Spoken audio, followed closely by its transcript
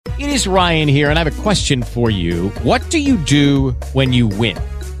It is Ryan here, and I have a question for you. What do you do when you win?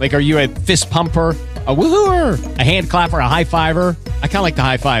 Like, are you a fist pumper, a woohooer, a hand clapper, a high fiver? I kind of like the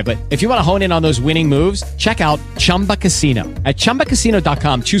high five, but if you want to hone in on those winning moves, check out Chumba Casino. At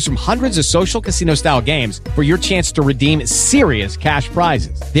ChumbaCasino.com, choose from hundreds of social casino-style games for your chance to redeem serious cash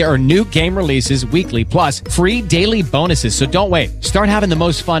prizes. There are new game releases weekly, plus free daily bonuses. So don't wait. Start having the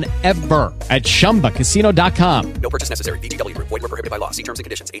most fun ever at ChumbaCasino.com. No purchase necessary. VGW. Void where prohibited by law. See terms and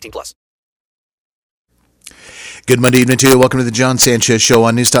conditions. 18+. Good Monday evening to you. Welcome to the Jon Sanchez Show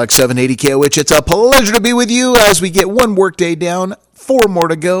on News Talk 780 KOH. It's a pleasure to be with you as we get one workday down, 4 more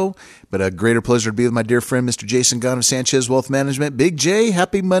to go. But a greater pleasure to be with my dear friend, Mr. Jason Gunn of Sanchez Wealth Management. Big J,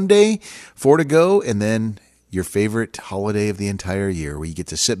 happy Monday, 4 to go. And then your favorite holiday of the entire year where you get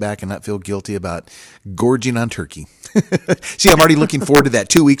to sit back and not feel guilty about gorging on turkey. See, I'm already looking forward to that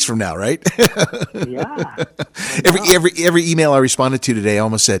 2 weeks from now, right? Yeah. Every email I responded to today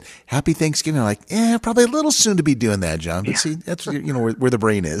almost said, Happy Thanksgiving. I'm like, probably a little soon to be doing that, John. But see, that's where the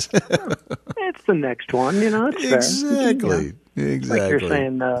brain is. It's the next one, it's fair. Exactly. Exactly. Like you're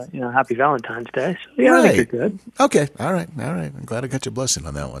saying, Happy Valentine's Day. So, yeah, right. I think you're good. Okay. All right. I'm glad I got your blessing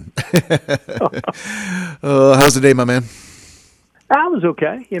on that one. How's the day, my man? I was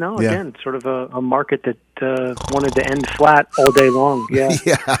okay. Again, sort of a market that wanted to end flat all day long. Yeah.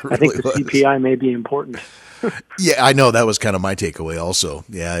 Yeah, it really I think the was. CPI may be important. Yeah, I know that was kind of my takeaway also.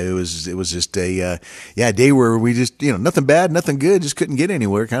 Yeah, it was just a day where we just, nothing bad, nothing good, just couldn't get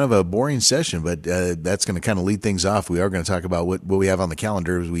anywhere. Kind of a boring session, but that's going to kind of lead things off. We are going to talk about what we have on the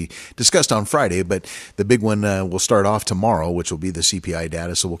calendar as we discussed on Friday, but the big one will start off tomorrow, which will be the CPI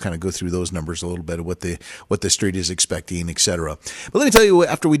data. So we'll kind of go through those numbers a little bit of what the street is expecting, et cetera. But let me tell you,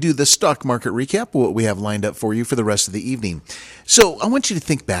 after we do the stock market recap, what we have lined up for you for the rest of the evening. So I want you to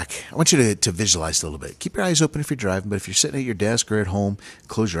think back. I want you to visualize a little bit. Keep your eyes open if you're driving, but if you're sitting at your desk or at home,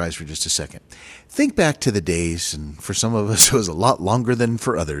 close your eyes for just a second. Think back to the days, and for some of us it was a lot longer than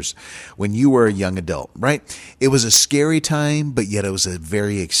for others, when you were a young adult, right? It was a scary time, but yet it was a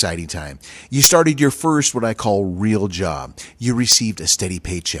very exciting time. You started your first, what I call, real job. You received a steady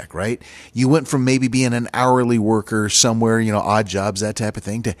paycheck, right? You went from maybe being an hourly worker somewhere, odd jobs, that type of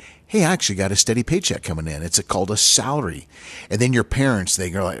thing, to hey, I actually got a steady paycheck coming in. It's called a salary. And then your parents,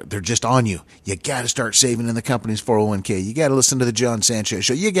 they're just on you. You got to start saving in the company's 401k. You got to listen to the Jon Sanchez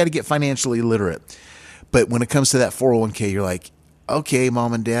Show. You got to get financially literate. But when it comes to that 401k, you're like, okay,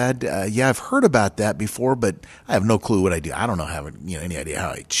 mom and dad, I've heard about that before, but I have no clue what I do. I don't know any idea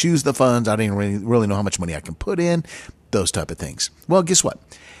how I choose the funds. I don't really know how much money I can put in, those type of things. Well, guess what?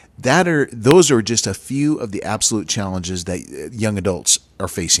 Those are just a few of the absolute challenges that young adults are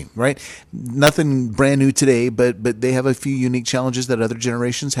facing, right? Nothing brand new today, but they have a few unique challenges that other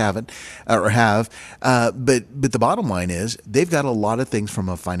generations haven't or have. But the bottom line is they've got a lot of things from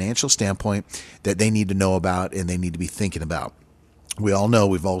a financial standpoint that they need to know about and they need to be thinking about. We all know,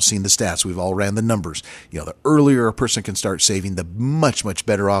 we've all seen the stats, we've all ran the numbers. The earlier a person can start saving, the much, much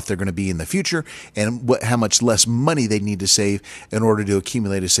better off they're going to be in the future, and how much less money they need to save in order to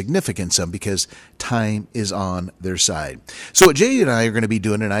accumulate a significant sum, because time is on their side. So what Jay and I are going to be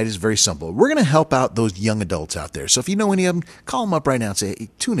doing tonight is very simple. We're going to help out those young adults out there. So if you know any of them, call them up right now and say, hey,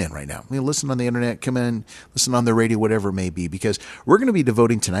 tune in right now. Listen on the internet, come in, listen on the radio, whatever it may be, because we're going to be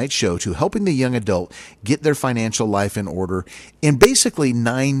devoting tonight's show to helping the young adult get their financial life in order in basically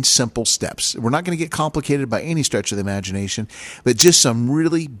 9 simple steps. We're not going to get complicated by any stretch of the imagination, but just some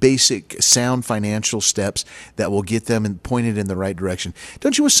really basic, sound financial steps that will get them pointed in the right direction.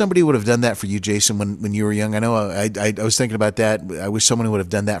 Don't you wish somebody would have done that for you, Jason, when you were young? I know I was thinking about that. I wish someone would have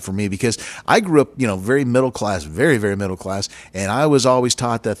done that for me, because I grew up, very middle class, very, very middle class, and I was always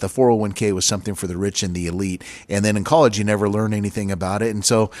taught that the 401k was something for the rich and the elite. And then in college, you never learn anything about it. And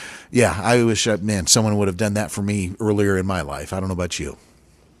so, yeah, I wish, someone would have done that for me earlier in my life. I don't know about you.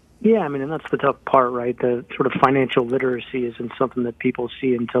 Yeah, and that's the tough part, right? The sort of financial literacy isn't something that people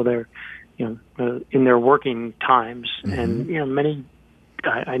see until they're, in their working times. Mm-hmm. And, many,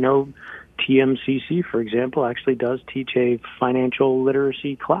 I know TMCC, for example, actually does teach a financial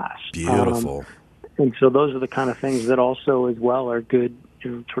literacy class. Beautiful. And so those are the kind of things that also as well are good,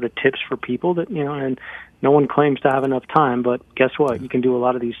 sort of tips for people that, and no one claims to have enough time, but guess what? You can do a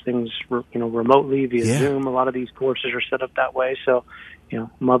lot of these things, remotely via Zoom. A lot of these courses are set up that way. So,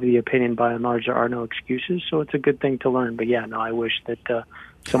 I'm of the opinion by and large there are no excuses. So it's a good thing to learn. But yeah, no, I wish that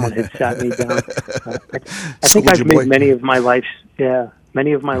someone had sat me down. I think I've made many of my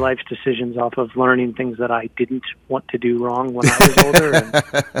life's decisions off of learning things that I didn't want to do wrong when I was older.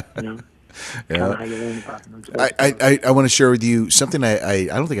 And, kind of how you learn about them. I want to share with you something I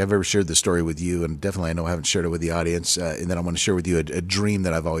don't think I've ever shared this story with you, and definitely I know I haven't shared it with the audience. And then I want to share with you a dream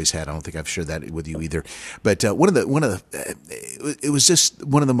that I've always had. I don't think I've shared that with you either. But it was just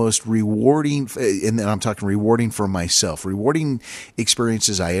one of the most rewarding, and I'm talking rewarding for myself, rewarding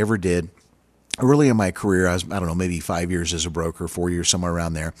experiences I ever did. Early in my career, I don't know, maybe 5 years as a broker, 4 years, somewhere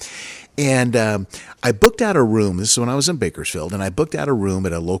around there. And I booked out a room. This is when I was in Bakersfield, and I booked out a room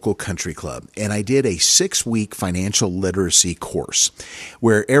at a local country club. And I did a 6-week financial literacy course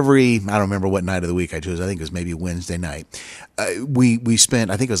where I don't remember what night of the week I chose. I think it was maybe Wednesday night. We spent,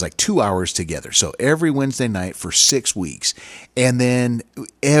 I think it was like 2 hours together. So every Wednesday night for 6 weeks. And then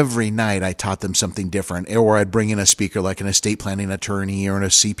every night I taught them something different, or I'd bring in a speaker like an estate planning attorney or a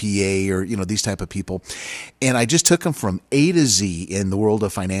CPA or, these type of people. And I just took them from A to Z in the world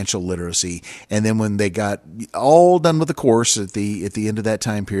of financial literacy. And then when they got all done with the course at the end of that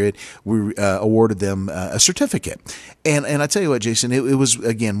time period, we awarded them a certificate. And I tell you what, Jason, it was,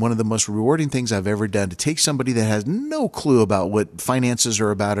 again, one of the most rewarding things I've ever done to take somebody that has no clue about what finances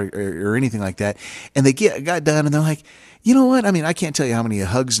are about or anything like that. And they got done and they're like, you know what? I mean, I can't tell you how many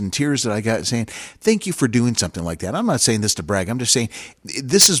hugs and tears that I got saying, thank you for doing something like that. I'm not saying this to brag. I'm just saying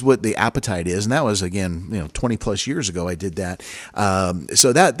this is what the appetite is. And that was, again, 20 plus years ago I did that.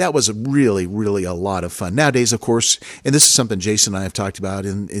 So that was really, really a lot of fun. Nowadays, of course, and this is something Jason and I have talked about,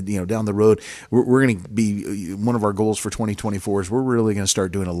 and down the road, we're going to be, one of our goals for 2024 is we're really going to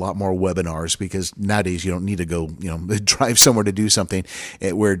start doing a lot more webinars, because nowadays you don't need to go, drive somewhere to do something,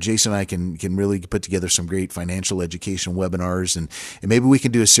 where Jason and I can really put together some great financial education webinars, and maybe we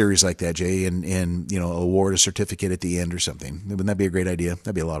can do a series like that, Jay, and award a certificate at the end or something. Wouldn't that be a great idea?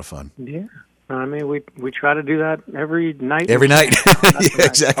 That'd be a lot of fun. Yeah. I mean, we try to do that every night. Every night. Yeah,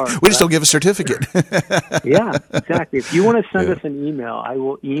 exactly. We just don't give a certificate. Yeah, exactly. If you want to send us an email, I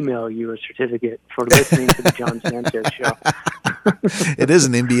will email you a certificate for listening to the Jon Sanchez Show. It is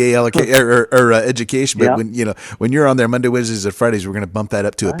an MBA or education, but when you're on there Monday, Wednesdays, and Fridays, we're going to bump that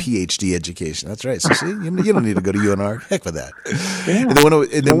up to a PhD education. That's right. So see, you don't need to go to UNR. Heck with that. Yeah.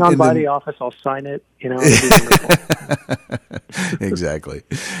 And then, on by the office, I'll sign it. Exactly.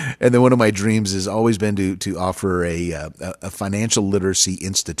 And then one of my dreams has always been to offer a financial literacy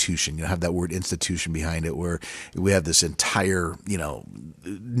institution. Have that word institution behind it, where we have this entire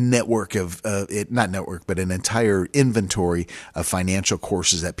network of not network, but an entire inventory of financial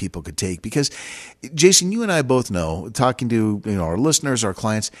courses that people could take. Because, Jason, you and I both know, talking to our listeners, our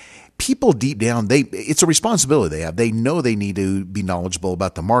clients, people deep down, it's a responsibility they have. They know they need to be knowledgeable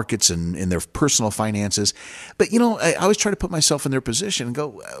about the markets and their personal finances. But, I always try to put myself in their position and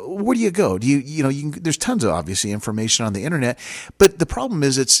go, where do you go? There's tons of obviously information on the internet, but the problem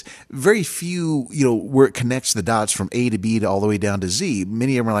is it's very few, where it connects the dots from A to B to all the way down to Z.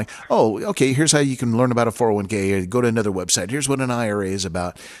 Many of them are like, oh, okay, here's how you can learn about a 401k, or go to another website. Here's what an IRA is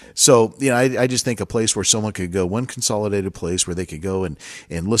about. So, I just think a place where someone could go, one consolidated place where they could go and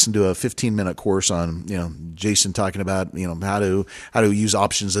listen to a 15-minute course on, Jason talking about, how to use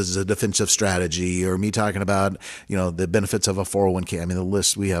options as a defensive strategy, or me talking about, the benefits of a 401k. I mean, the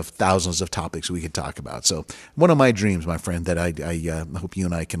list, we have thousands of topics we could talk about. So one of my dreams, my friend, that I hope you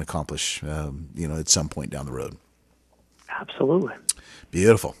and I can accomplish, at some point down the road. Absolutely.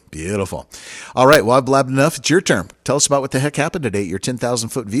 Beautiful. Beautiful. All right. Well, I've blabbed enough. It's your turn. Tell us about what the heck happened today, your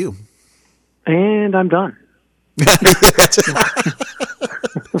 10,000-foot view. And I'm done. That's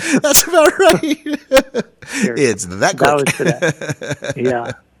about right. It's that quick. That was today.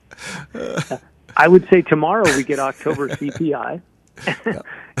 Yeah. I would say tomorrow we get October CPI.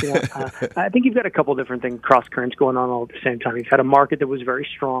 I think you've got a couple different things, cross currents going on all at the same time. You've had a market that was very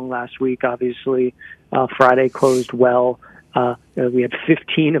strong last week. Obviously, Friday closed well. We had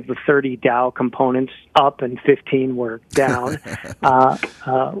 15 of the 30 Dow components up and 15 were down.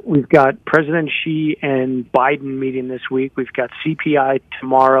 We've got President Xi and Biden meeting this week. We've got CPI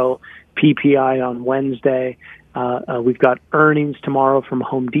tomorrow, PPI on Wednesday. We've got earnings tomorrow from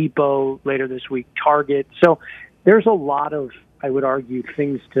Home Depot, later this week Target. So there's a lot of, I would argue,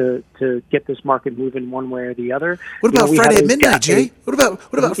 things to get this market moving one way or the other. What about Friday at midnight, Jay? What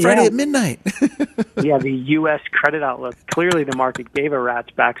about Friday at midnight? Yeah, the U.S. credit outlook. Clearly, the market gave a rat's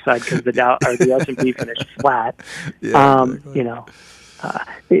backside because the Dow or the S&P finished flat. Yeah,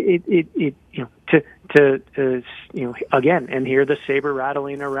 again, and hear the saber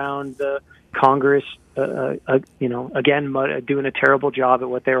rattling around the Congress. Again, doing a terrible job at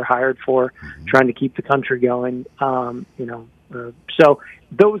what they were hired for, trying to keep the country going. So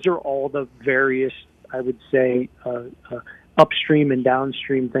those are all the various, I would say, upstream and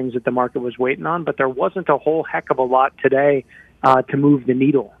downstream things that the market was waiting on. But there wasn't a whole heck of a lot today to move the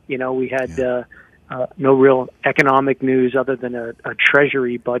needle. We had no real economic news other than a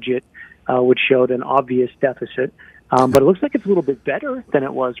Treasury budget, which showed an obvious deficit. But it looks like it's a little bit better than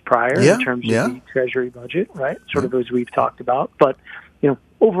it was prior in terms of the Treasury budget, right? Sort of as we've talked about. But,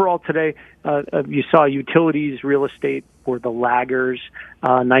 overall today, you saw utilities, real estate were the laggers.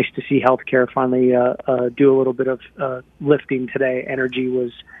 Nice to see healthcare finally do a little bit of lifting today. Energy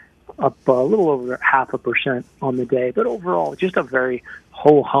was up a little over 0.5% on the day. But overall, just a very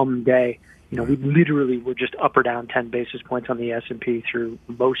ho-hum day. We literally were just up or down 10 basis points on the S&P through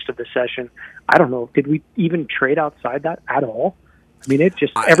most of the session. I don't know. Did we even trade outside that at all? I mean, it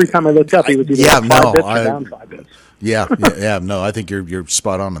just every time I looked up, it was either 5 bits or down 5 bits. No, I think you're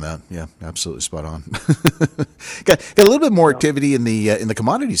spot on that. Yeah, absolutely spot on. got a little bit more activity in the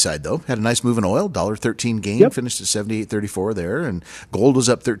commodity side though. Had a nice move in oil, $1.13 gain, finished at 78.34 there, and gold was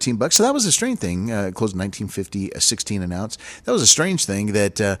up $13. So that was a strange thing. Closed at $19.50, 16 an ounce. That was a strange thing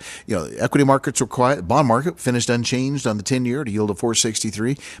that equity markets were quiet. Bond market finished unchanged on the 10-year to yield of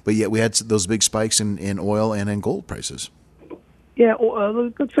 4.63, but yet we had those big spikes in oil and in gold prices. Yeah,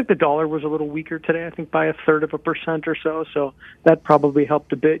 looks like the dollar was a little weaker today, I think by 1/3% or so. So that probably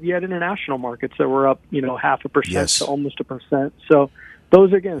helped a bit. You had international markets that were up, 0.5% to almost 1%. So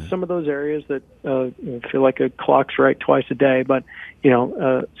those, again, some of those areas that feel like a clock's right twice a day. But,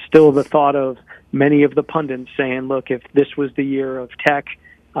 still the thought of many of the pundits saying, look, if this was the year of tech,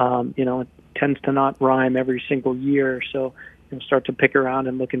 it tends to not rhyme every single year. So start to pick around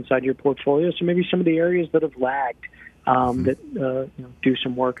and look inside your portfolio. So maybe some of the areas that have lagged, do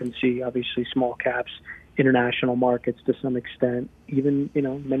some work and see obviously small caps, international markets to some extent, even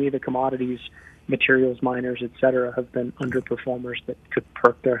many of the commodities, materials, miners, et cetera, have been underperformers that could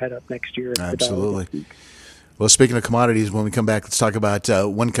perk their head up next year. Absolutely. Well, speaking of commodities, when we come back, let's talk about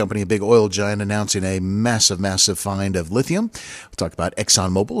one company, a big oil giant, announcing a massive find of lithium. We'll talk about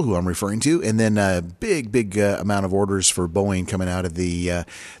ExxonMobil, who I'm referring to, and then a big amount of orders for Boeing coming out of the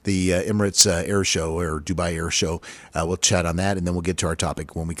Emirates Air Show or Dubai Air Show. We'll chat on that, and then we'll get to our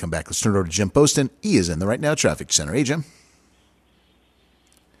topic when we come back. Let's turn it over to Jim Poston. He is in the Right Now Traffic Center. Hey, Jim.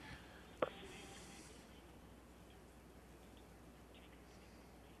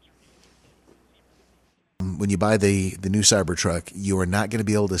 When you buy the new Cybertruck, you are not going to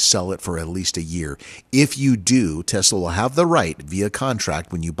be able to sell it for at least a year. If you do, Tesla will have the right via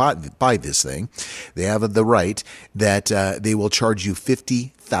contract when you buy this thing. They have the right that they will charge you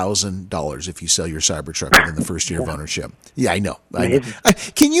 $50,000 if you sell your Cybertruck within the first year of ownership. Yeah, I know.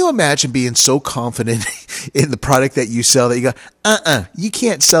 Can you imagine being so confident in the product that you sell that you go, you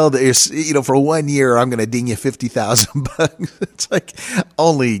can't sell this, for 1 year, I'm going to ding you $50,000. It's like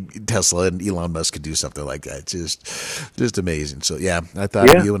only Tesla and Elon Musk could do something like that. It's just amazing. So yeah, I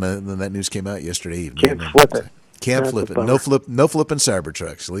thought of you when that news came out yesterday evening. Can't flip it. Can't flip it. No flipping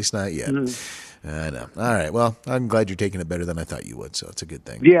Cybertrucks, at least not yet. I know. All right. Well, I'm glad you're taking it better than I thought you would, so it's a good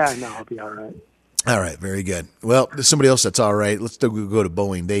thing. Yeah, no, I'll be all right. All right, very good. Well, there's somebody else that's all right. Let's go to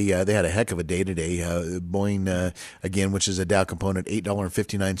Boeing. They had a heck of a day today. Boeing, again, which is a Dow component,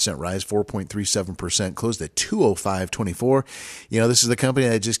 $8.59 rise, 4.37%, closed at 205.24. This is the company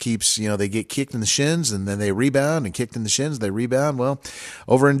that just keeps, they get kicked in the shins and then they rebound, and kicked in the shins, they rebound. Well,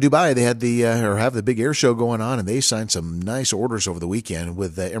 over in Dubai, they had have the big air show going on, and they signed some nice orders over the weekend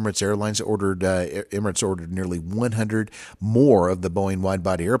with Emirates Airlines. Emirates ordered nearly 100 more of the Boeing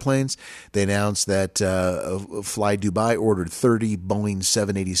wide-body airplanes. They announced that Fly Dubai ordered 30 Boeing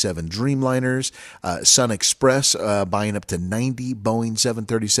 787 Dreamliners. Sun Express buying up to 90 Boeing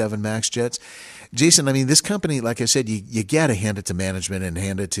 737 MAX jets. Jason, I mean, this company, like I said, you got to hand it to management and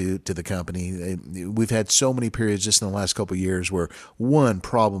hand it to the company. We've had so many periods just in the last couple of years where one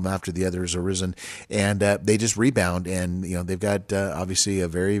problem after the other has arisen, and they just rebound. And they've got obviously a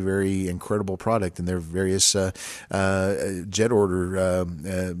very, very incredible product in their various jet order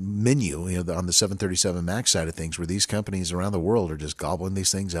menu. On the 737 MAX side of things, where these companies around the world are just gobbling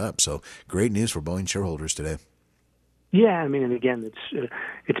these things up. So great news for Boeing shareholders today. Yeah, I mean, and again,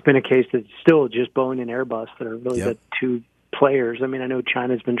 it's been a case that it's still just Boeing and Airbus that are really the two players. I mean, I know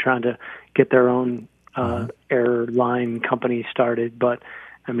China's been trying to get their own airline company started, but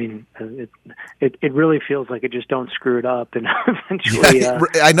I mean, it really feels like it just don't screw it up, and eventually,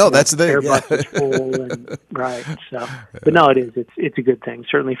 I know that's the thing. Airbus is full, and right. So, but no, it's a good thing,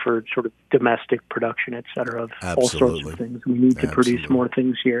 certainly for sort of domestic production, et cetera, of all sorts of things. We need to produce more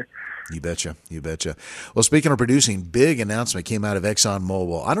things here. You betcha. Well, speaking of producing, big announcement came out of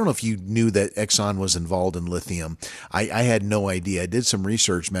ExxonMobil. I don't know if you knew that Exxon was involved in lithium. I had no idea. I did some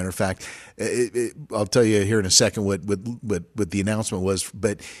research. Matter of fact, I'll tell you here in a second what the announcement was.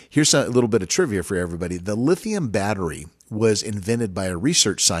 But But here's a little bit of trivia for everybody. The lithium battery was invented by a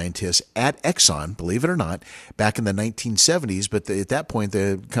research scientist at Exxon, believe it or not, back in the 1970s. But at that point,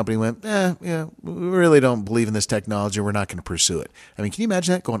 the company went, we really don't believe in this technology. We're not going to pursue it. I mean, can you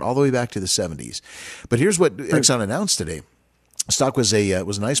imagine that going all the way back to the 70s? But here's what Exxon announced today. Stock was a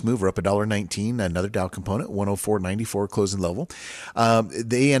nice mover, up $1.19, another Dow component, 104.94 closing level.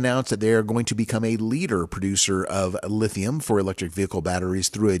 They announced that they are going to become a leader producer of lithium for electric vehicle batteries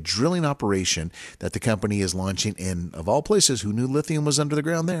through a drilling operation that the company is launching in, of all places, who knew lithium was under the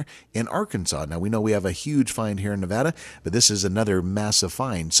ground there? In Arkansas. Now, we know we have a huge find here in Nevada, but this is another massive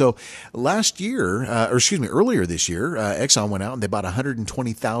find. So earlier this year, Exxon went out and they bought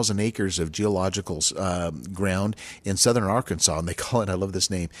 120,000 acres of geological ground in southern Arkansas. And they call it, I love this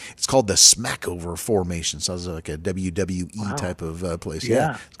name, it's called the Smackover Formation. Sounds like a WWE type of place.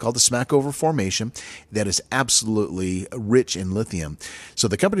 Yeah. It's called the Smackover Formation that is absolutely rich in lithium. So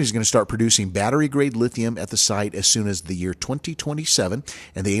the company is going to start producing battery-grade lithium at the site as soon as the year 2027,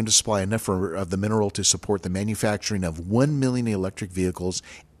 and they aim to supply enough of the mineral to support the manufacturing of 1 million electric vehicles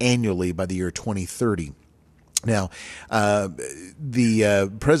annually by the year 2030. Now,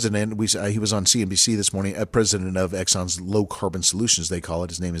 the president, he was on CNBC this morning, president of Exxon's Low Carbon Solutions, they call it.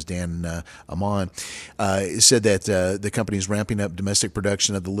 His name is Dan Amon. Said that the company is ramping up domestic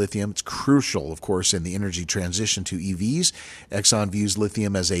production of the lithium. It's crucial, of course, in the energy transition to EVs. Exxon views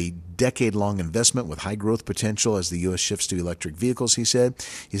lithium as a decade-long investment with high growth potential as the U.S. shifts to electric vehicles, he said.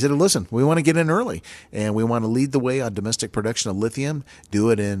 He said, listen, we want to get in early, and we want to lead the way on domestic production of lithium, do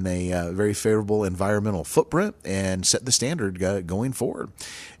it in a very favorable environmental footprint, and set the standard going forward.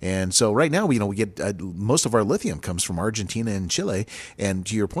 And so right now, we get most of our lithium comes from Argentina and Chile. And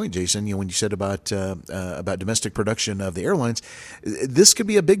to your point, Jason, when you said about domestic production of the airlines, this could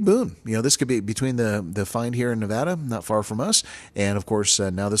be a big boon. This could be between the find here in Nevada, not far from us, and of course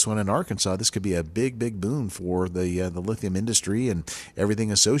now this one in Arkansas. This could be a big boon for the lithium industry and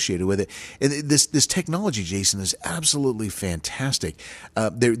everything associated with it. And this technology, Jason, is absolutely fantastic.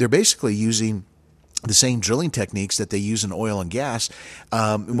 They're basically using the same drilling techniques that they use in oil and gas.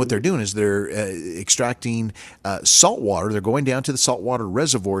 And what they're doing is they're extracting salt water. They're going down to the saltwater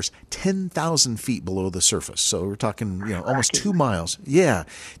reservoirs 10,000 feet below the surface. So we're talking, almost 2 miles. Yeah,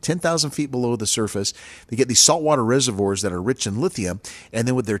 10,000 feet below the surface. They get these saltwater reservoirs that are rich in lithium. And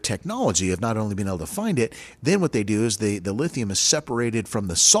then with their technology of not only being able to find it, then what they do is the lithium is separated from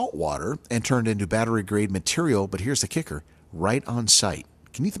the salt water and turned into battery-grade material. But here's the kicker, right on site.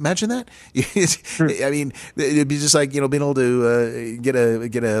 Can you imagine that? I mean, it'd be just like, being able to get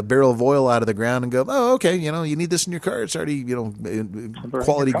a barrel of oil out of the ground and go, oh, okay, you need this in your car. It's already,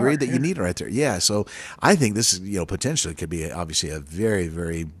 quality grade that you need right there. Yeah. So I think this is, potentially could be obviously a very,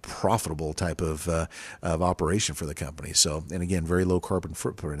 very profitable type of operation for the company. So, and again, very low carbon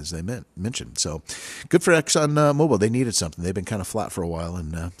footprint, as they mentioned. So good for Exxon Mobil. They needed something. They've been kind of flat for a while,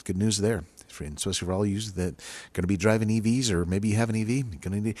 and good news there. Especially for all you that going to be driving EVs, or maybe you have an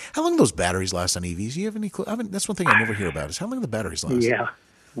EV. How long do those batteries last on EVs? Do you have any clue? That's one thing I never hear about is how long do the batteries last? Yeah,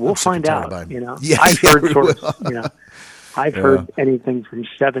 we'll find out. Yeah, I've heard anything from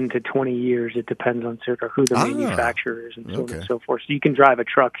 7 to 20 years. It depends on sort of who the manufacturer is and so on and so forth. So you can drive a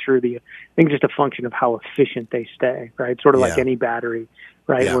truck through I think it's just a function of how efficient they stay, right? Sort of like any battery.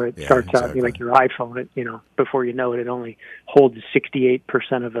 Right, where it starts out like your iPhone, before you know it, it only holds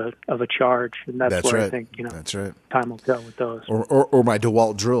 68% of a charge, and that's where I think that's right. Time will tell with those. Or my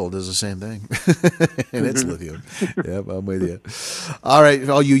DeWalt drill does the same thing, and it's lithium. Yep, I'm with you. All right,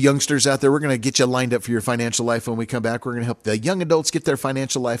 all you youngsters out there, we're going to get you lined up for your financial life. When we come back, we're going to help the young adults get their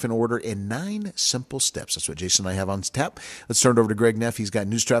financial life in order in 9 simple steps. That's what Jason and I have on tap. Let's turn it over to Greg Neff. He's got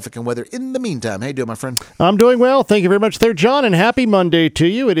news, traffic, and weather in the meantime. How you doing, my friend? I'm doing well. Thank you very much there, John, and happy Monday to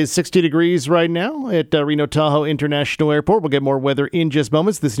you. It is 60 degrees right now at Reno Tahoe International Airport. We'll get more weather in just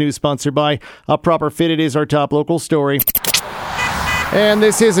moments. This news sponsored by A Proper Fit. It is our top local story. And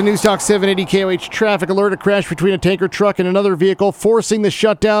this is a News Talk 780 KOH traffic alert. A crash between a tanker truck and another vehicle forcing the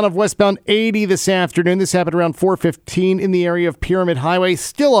shutdown of westbound 80 this afternoon. This happened around 4:15 in the area of Pyramid Highway.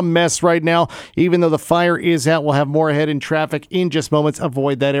 Still a mess right now. Even though the fire is out, we'll have more ahead in traffic in just moments.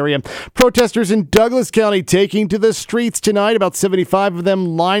 Avoid that area. Protesters in Douglas County taking to the streets tonight. About 75 of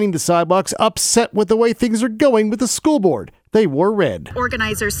them lining the sidewalks, upset with the way things are going with the school board. They wore red.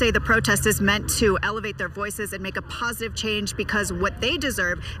 Organizers say the protest is meant to elevate their voices and make a positive change because what they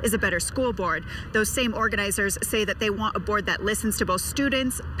deserve is a better school board. Those same organizers say that they want a board that listens to both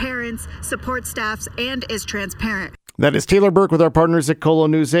students, parents, support staffs, and is transparent. That is Taylor Burke with our partners at Colo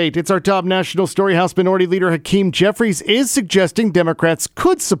News 8. It's our top national story. House Minority Leader Hakeem Jeffries is suggesting Democrats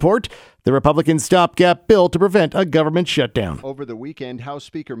could support the Republican stopgap bill to prevent a government shutdown. Over the weekend, House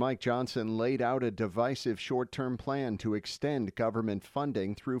Speaker Mike Johnson laid out a divisive short-term plan to extend government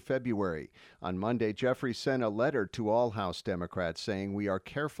funding through February. On Monday, Jeffries sent a letter to all House Democrats saying, "We are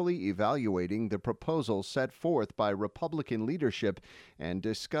carefully evaluating the proposal set forth by Republican leadership and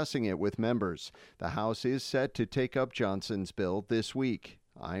discussing it with members." The House is set to take up Johnson's bill this week.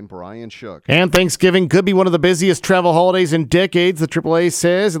 I'm Brian Shook. And Thanksgiving could be one of the busiest travel holidays in decades. The AAA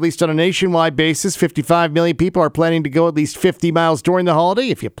says, at least on a nationwide basis, 55 million people are planning to go at least 50 miles during the holiday.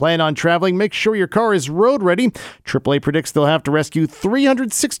 If you plan on traveling, make sure your car is road ready. AAA predicts they'll have to rescue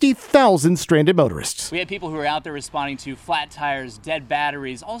 360,000 stranded motorists. We had people who are out there responding to flat tires, dead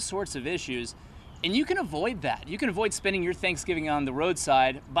batteries, all sorts of issues. And you can avoid that. You can avoid spending your Thanksgiving on the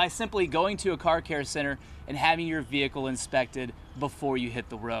roadside by simply going to a car care center and having your vehicle inspected before you hit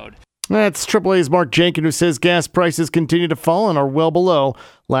the road. That's AAA's Mark Jenkin, who says gas prices continue to fall and are well below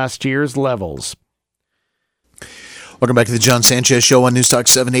last year's levels. Welcome back to the Jon Sanchez Show on News Talk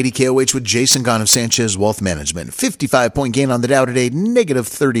 780 KOH with Jason Gahn of Sanchez Wealth Management. 55-point gain on the Dow today, negative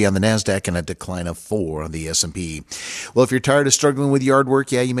 30 on the NASDAQ, and a decline of 4 on the S&P. Well, if you're tired of struggling with yard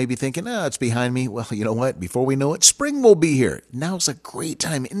work, you may be thinking, it's behind me. Well, you know what? Before we know it, spring will be here. Now's a great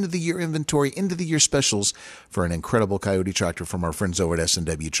time. End of the year inventory, end of the year specials for an incredible Coyote tractor from our friends over at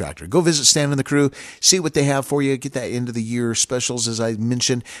S&W Tractor. Go visit Stan and the crew, see what they have for you, get that end of the year specials as I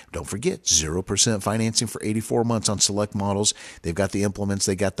mentioned. Don't forget, 0% financing for 84 months on select models. They've got the implements.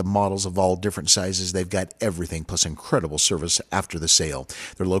 They got the models of all different sizes. They've got everything, plus incredible service after the sale.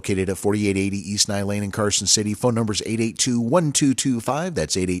 They're located at 4880 East Nye Lane in Carson City. Phone number is 882-1225.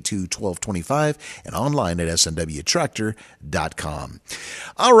 That's 882-1225. And online at snwtractor.com.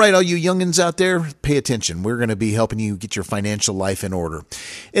 All right, all you youngins out there, pay attention. We're going to be helping you get your financial life in order.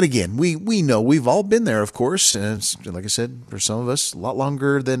 And again, we know we've all been there, of course. And it's, like I said, for some of us, a lot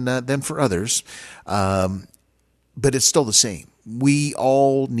longer than for others. But it's still the same. We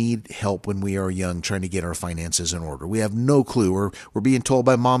all need help when we are young trying to get our finances in order. We have no clue. We're being told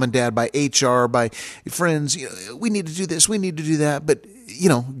by mom and dad, by HR, by friends, we need to do this, we need to do that. But,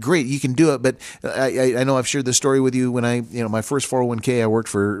 great, you can do it. But I know I've shared this story with you when my first 401k, I worked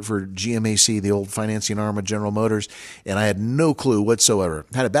for GMAC, the old financing arm of General Motors, and I had no clue whatsoever.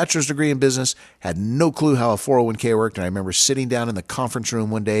 Had a bachelor's degree in business, had no clue how a 401k worked. And I remember sitting down in the conference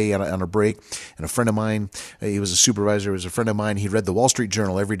room one day on a break, and a friend of mine, he was a supervisor, he was a friend of mine. He read the Wall Street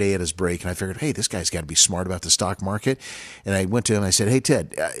Journal every day at his break, and I figured, hey, this guy's got to be smart about the stock market. And I went to him and I said, hey,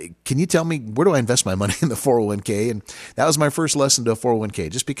 Ted, can you tell me where do I invest my money in the 401k? And that was my first lesson to a 401k.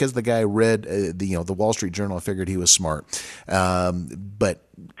 Just because the guy read the Wall Street Journal, I figured he was smart. But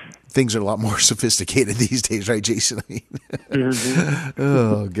things are a lot more sophisticated these days, right, Jason? I mean,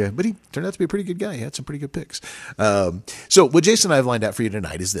 oh, God. But he turned out to be a pretty good guy. He had some pretty good picks. So what Jason and I have lined out for you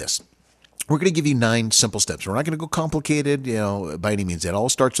tonight is this. We're going to give you 9 simple steps. We're not going to go complicated, by any means. It all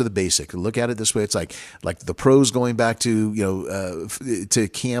starts with the basic. Look at it this way. It's like the pros going back to, to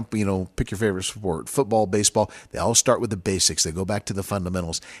camp, pick your favorite sport, football, baseball. They all start with the basics. They go back to the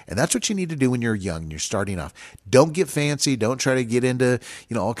fundamentals. And that's what you need to do when you're young and you're starting off. Don't get fancy. Don't try to get into,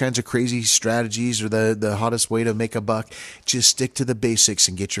 all kinds of crazy strategies or the hottest way to make a buck. Just stick to the basics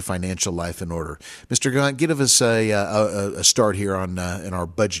and get your financial life in order. Mr. Gant, give us a start here on in our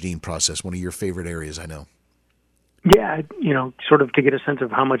budgeting process, one of your favorite areas, I know. Yeah, sort of to get a sense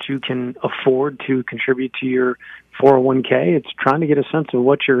of how much you can afford to contribute to your 401k. It's trying to get a sense of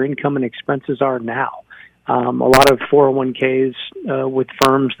what your income and expenses are now. A lot of 401ks with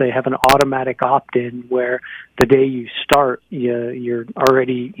firms, they have an automatic opt-in where the day you start, you're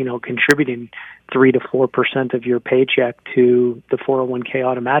already, contributing 3 to 4% of your paycheck to the 401k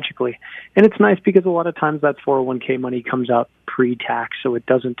automatically. And it's nice because a lot of times that 401k money comes out pre-tax, so it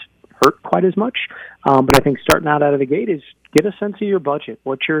doesn't hurt quite as much. But I think starting out of the gate is get a sense of your budget,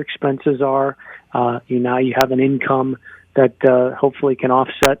 what your expenses are. Now you have an income that hopefully can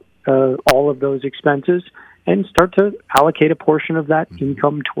offset all of those expenses, and start to allocate a portion of that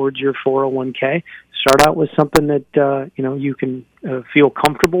income towards your 401k. Start out with something that you can feel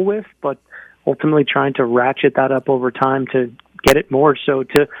comfortable with, but ultimately trying to ratchet that up over time to get it more so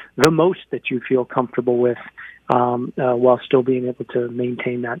to the most that you feel comfortable with, while still being able to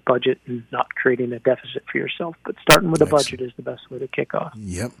maintain that budget and not creating a deficit for yourself. But starting with a budget is the best way to kick off.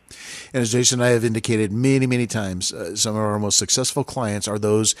 Yep. And as Jason and I have indicated many, many times, some of our most successful clients are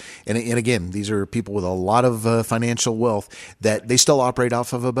those, and again, these are people with a lot of financial wealth that they still operate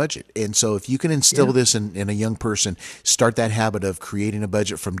off of a budget. And so if you can instill this in a young person, start that habit of creating a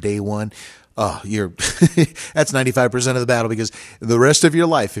budget from day one, Oh, that's 95% of the battle, because the rest of your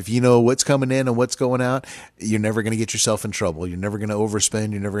life, if you know what's coming in and what's going out, you're never going to get yourself in trouble. You're never going to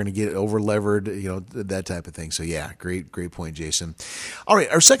overspend. You're never going to get over levered, that type of thing. So yeah, great point, Jason. All right.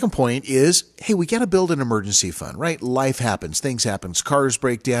 Our second point is, hey, we got to build an emergency fund, right? Life happens, things happen, cars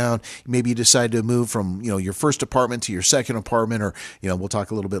break down. Maybe you decide to move from, your first apartment to your second apartment, or, we'll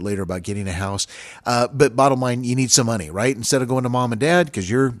talk a little bit later about getting a house. But bottom line, you need some money, right? Instead of going to mom and dad, because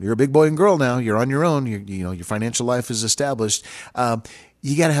you're a big boy and girl now, you're on your own, your financial life is established.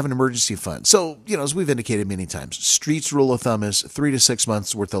 You got to have an emergency fund. So, as we've indicated many times, Street's rule of thumb is 3 to 6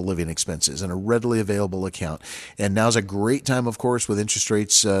 months worth of living expenses in a readily available account. And now's a great time, of course, with interest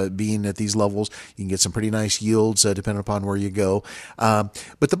rates being at these levels. You can get some pretty nice yields depending upon where you go.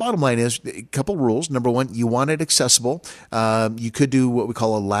 But the bottom line is a couple rules. Number one, you want it accessible. You could do what we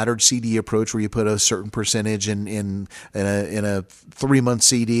call a laddered CD approach, where you put a certain percentage in a 3-month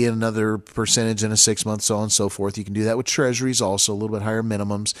CD and another percentage in a 6-month, so on and so forth. You can do that with treasuries also, a little bit higher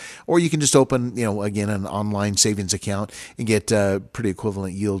minimums, or you can just open, again, an online savings account and get pretty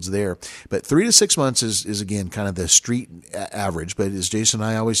equivalent yields there. But 3 to 6 months is again, kind of the street average. But as Jason and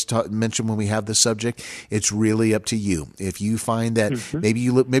I always mention when we have this subject, it's really up to you. If you find that maybe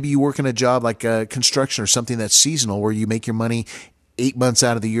you work in a job like construction or something that's seasonal, where you make your money 8 months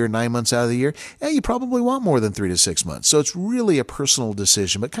out of the year, 9 months out of the year, you probably want more than 3 to 6 months. So it's really a personal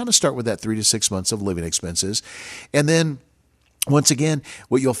decision, but kind of start with that 3 to 6 months of living expenses. And then once again,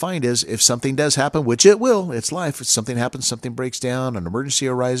 what you'll find is if something does happen, which it will, it's life. If something happens, something breaks down, an emergency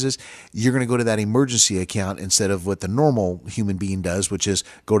arises, you're going to go to that emergency account instead of what the normal human being does, which is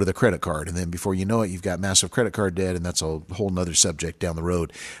go to the credit card. And then before you know it, you've got massive credit card debt, and that's a whole nother subject down the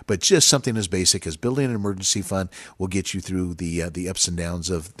road. But just something as basic as building an emergency fund will get you through the ups and downs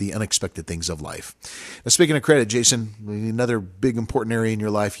of the unexpected things of life. Now, speaking of credit, Jason, another big important area in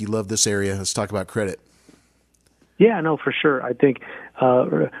your life. You love this area. Let's talk about credit. Yeah, no, for sure. I think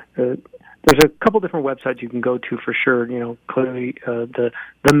there's a couple different websites you can go to for sure. Clearly the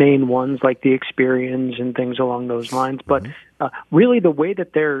main ones like the Experian and things along those lines. But really, the way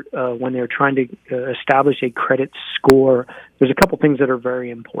that they're when they're trying to establish a credit score, there's a couple things that are very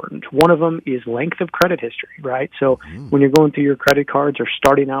important. One of them is length of credit history, right? So when you're going through your credit cards or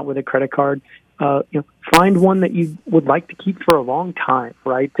starting out with a credit card, find one that you would like to keep for a long time,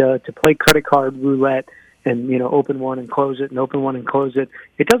 right? To play credit card roulette and, open one and close it and open one and close it,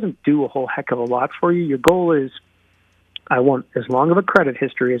 it doesn't do a whole heck of a lot for you. Your goal is, I want as long of a credit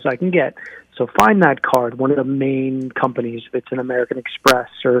history as I can get. So find that card, one of the main companies, if it's an American Express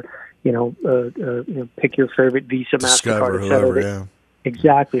or, pick your favorite Visa, Discover, MasterCard, et cetera. Whoever, yeah.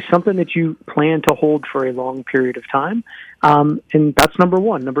 Exactly. Something that you plan to hold for a long period of time. And that's number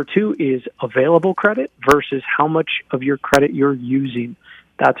one. Number two is available credit versus how much of your credit you're using.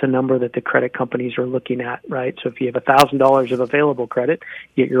 That's a number that the credit companies are looking at, right? So if you have $1,000 of available credit,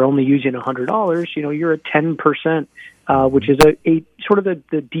 yet you're only using $100, you're at 10%, which is a sort of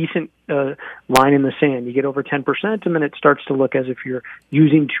the decent line in the sand. You get over 10%, and then it starts to look as if you're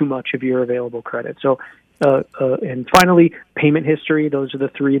using too much of your available credit. So, and finally, payment history. Those are the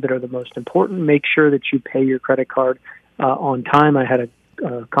three that are the most important. Make sure that you pay your credit card on time. I had a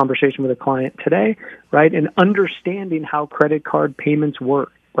conversation with a client today, right? And understanding how credit card payments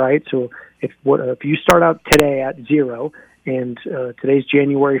work, right? So if you start out today at zero and today's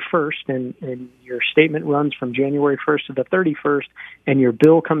January 1st and your statement runs from January 1st to the 31st and your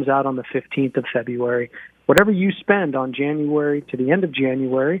bill comes out on the 15th of February, whatever you spend on January to the end of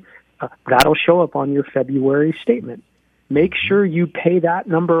January, that'll show up on your February statement. Make sure you pay that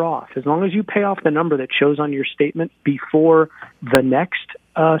number off. As long as you pay off the number that shows on your statement before the next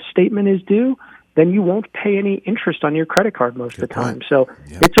statement is due, then you won't pay any interest on your credit card most of the time. So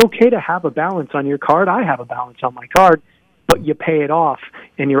it's okay to have a balance on your card. I have a balance on my card, but you pay it off,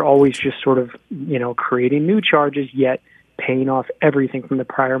 and you're always just sort of, creating new charges, yet paying off everything from the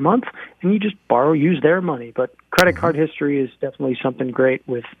prior month, and you just use their money. But credit card history is definitely something great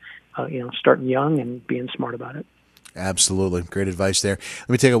with, starting young and being smart about it. Absolutely. Great advice there. Let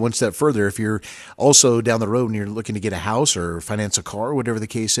me take it one step further. If you're also down the road and you're looking to get a house or finance a car, whatever the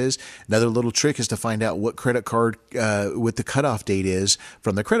case is, another little trick is to find out what credit card, what the cutoff date is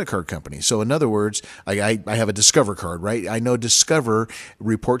from the credit card company. So in other words, I have a Discover card, right? I know Discover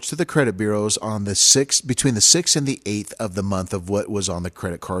reports to the credit bureaus on between the 6th and the 8th of the month of what was on the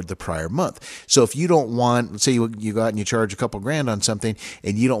credit card the prior month. So if you don't want, let's say you go out and you charge a couple grand on something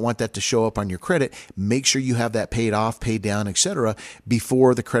and you don't want that to show up on your credit, make sure you have that paid off off, pay down, etc.,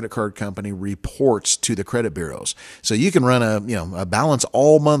 before the credit card company reports to the credit bureaus. So you can run a balance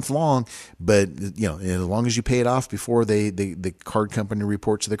all month long, but as long as you pay it off before the card company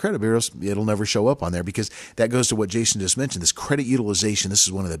reports to the credit bureaus, it'll never show up on there, because that goes to what Jason just mentioned, this credit utilization. This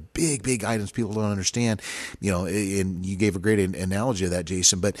is one of the big items people don't understand, and you gave a great analogy of that,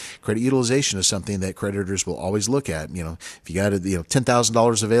 Jason, but credit utilization is something that creditors will always look at. If you got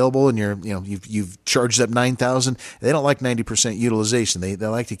 $10,000 available and you've charged up $9,000, they don't like 90% utilization. They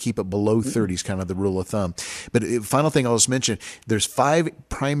like to keep it below 30 is kind of the rule of thumb. But final thing I'll just mention, there's 5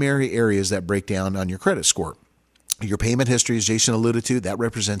 primary areas that break down on your credit score. Your payment history, as Jason alluded to, that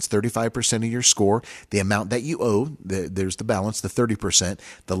represents 35% of your score. The amount that you owe, there's the balance, the 30%.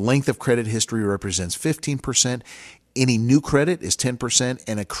 The length of credit history represents 15%. Any new credit is 10%,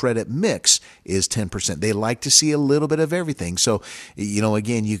 and a credit mix is 10%. They like to see a little bit of everything. So,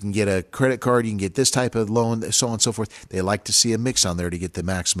 again, you can get a credit card, you can get this type of loan, so on and so forth. They like to see a mix on there to get the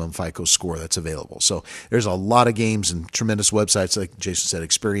maximum FICO score that's available. So there's a lot of games and tremendous websites, like Jason said,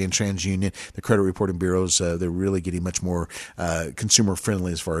 Experian, TransUnion, the credit reporting bureaus. They're really getting much more consumer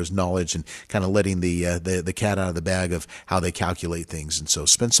friendly as far as knowledge and kind of letting the cat out of the bag of how they calculate things. And so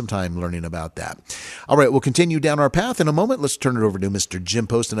spend some time learning about that. All right, we'll continue down our path in a moment. Let's turn it over to Mr. Jim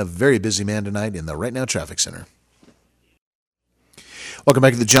Poston, a very busy man tonight in the Right Now Traffic Center. Welcome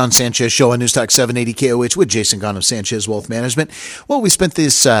back to the Jon Sanchez Show on News Talk 780 KOH with Jason Gahn of Sanchez Wealth Management. Well, we spent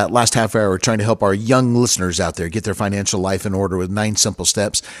this last half hour trying to help our young listeners out there get their financial life in order with 9 simple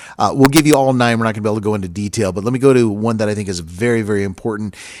steps. We'll give you all 9. We're not going to be able to go into detail, but let me go to one that I think is very, very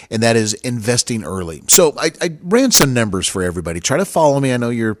important, and that is investing early. So I ran some numbers for everybody. Try to follow me. I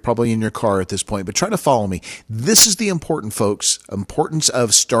know you're probably in your car at this point, but try to follow me. This is the importance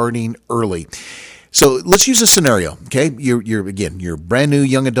of starting early. So let's use a scenario, okay? You're a brand new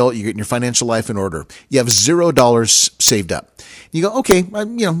young adult. You're getting your financial life in order. You have $0 saved up. You go, okay,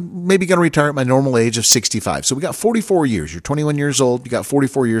 I'm, maybe going to retire at my normal age of 65. So we got 44 years. You're 21 years old. You got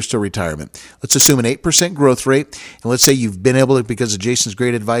 44 years to retirement. Let's assume an 8% growth rate. And let's say you've been able to, because of Jason's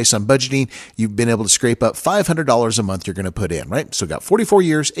great advice on budgeting, you've been able to scrape up $500 a month you're going to put in, right? So got 44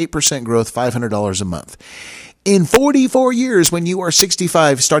 years, 8% growth, $500 a month. In 44 years, when you are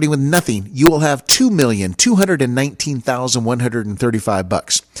 65, starting with nothing, you will have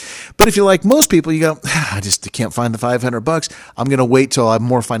 $2,219,135. But if you're like most people, you go, I just can't find the $500. I'm going to wait till I'm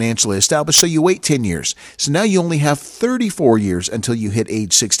more financially established. So you wait 10 years. So now you only have 34 years until you hit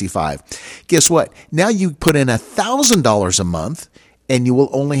age 65. Guess what? Now you put in $1,000 a month, and you will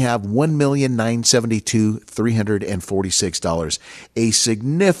only have $1,972,346. A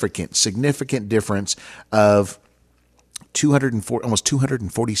significant difference of almost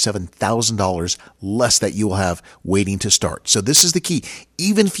 $247,000 less that you will have waiting to start. So this is the key.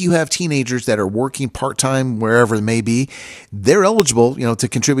 Even if you have teenagers that are working part-time, wherever it may be, they're eligible, to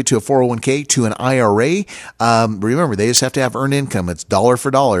contribute to a 401k, to an IRA. Remember, they just have to have earned income. It's dollar for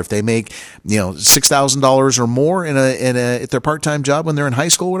dollar. If they make, $6,000 or more at their part-time job when they're in high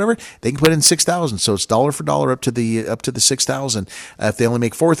school, whatever, they can put in $6,000. So it's dollar for dollar up to the $6,000. If they only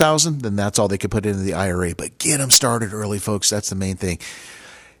make $4,000, then that's all they could put into the IRA. But get them started early, folks. That's the main thing.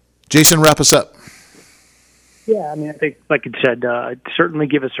 Jason, wrap us up. Yeah, I think, like you said, certainly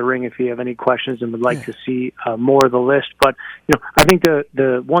give us a ring if you have any questions and would like to see more of the list. But, I think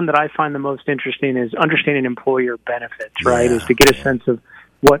the one that I find the most interesting is understanding employer benefits, right, is to get a sense of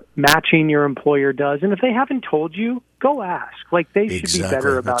what matching your employer does. And if they haven't told you, go ask. Like, they should be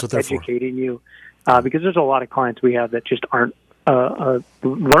better about educating you, because there's a lot of clients we have that just aren't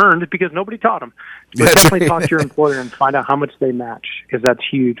learned because nobody taught them. So definitely talk to your employer and find out how much they match, because that's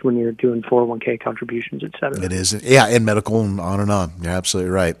huge when you're doing 401k contributions, et cetera. It is. Yeah, and medical and on and on. You're absolutely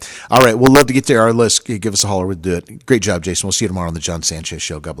right. All right, we'll love to get to our list. Give us a holler. We'll do it. Great job, Jason. We'll see you tomorrow on the Jon Sanchez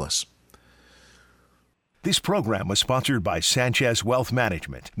Show. God bless. This program was sponsored by Sanchez Wealth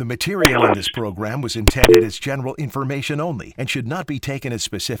Management. The material in this program was intended as general information only and should not be taken as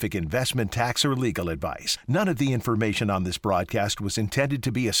specific investment, tax, or legal advice. None of the information on this broadcast was intended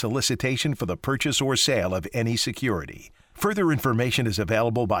to be a solicitation for the purchase or sale of any security. Further information is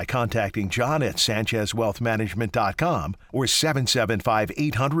available by contacting Jon at SanchezWealthManagement.com or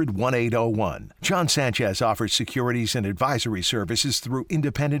 775-800-1801. Jon Sanchez offers securities and advisory services through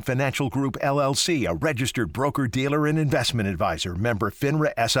Independent Financial Group, LLC, a registered broker-dealer and investment advisor, member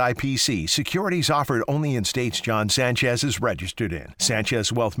FINRA SIPC. Securities offered only in states Jon Sanchez is registered in.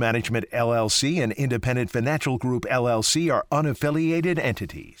 Sanchez Wealth Management, LLC, and Independent Financial Group, LLC are unaffiliated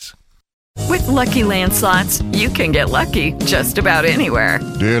entities. With Lucky Land Slots, you can get lucky just about anywhere.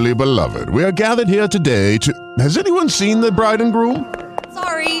 Dearly beloved, we are gathered here today to... Has anyone seen the bride and groom?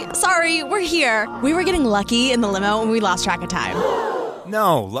 Sorry, we're here. We were getting lucky in the limo and we lost track of time.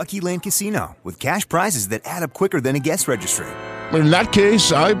 No, Lucky Land Casino, with cash prizes that add up quicker than a guest registry. In that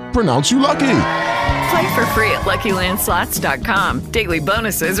case, I pronounce you lucky. Play for free at LuckyLandSlots.com. Daily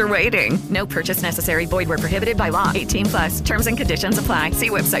bonuses are waiting. No purchase necessary. Void where prohibited by law. 18+. Terms and conditions apply. See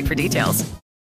website for details.